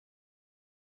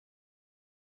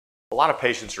A lot of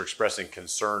patients are expressing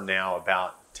concern now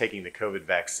about taking the COVID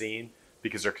vaccine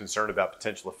because they're concerned about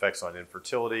potential effects on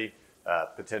infertility,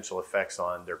 potential effects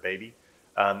on their baby.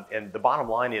 And the bottom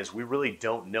line is we really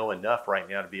don't know enough right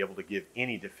now to be able to give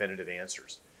any definitive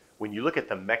answers. When you look at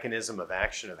the mechanism of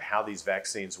action of how these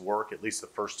vaccines work, at least the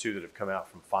first two that have come out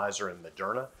from Pfizer and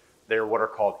Moderna, they're what are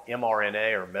called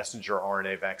mRNA or messenger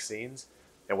RNA vaccines.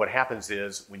 And what happens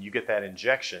is when you get that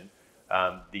injection,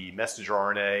 the messenger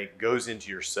RNA goes into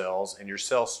your cells and your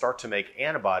cells start to make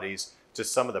antibodies to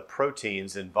some of the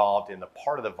proteins involved in the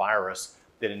part of the virus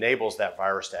that enables that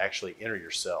virus to actually enter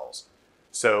your cells.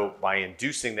 So by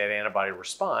inducing that antibody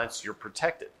response, you're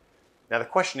protected. Now the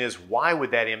question is, why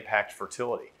would that impact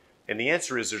fertility? And the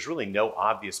answer is there's really no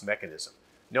obvious mechanism.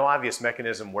 No obvious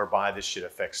mechanism whereby this should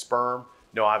affect sperm,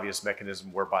 no obvious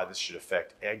mechanism whereby this should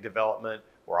affect egg development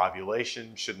or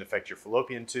ovulation, shouldn't affect your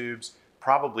fallopian tubes,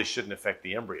 probably shouldn't affect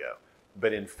the embryo.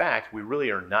 But in fact, we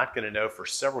really are not going to know for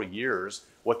several years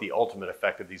what the ultimate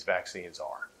effect of these vaccines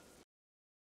are.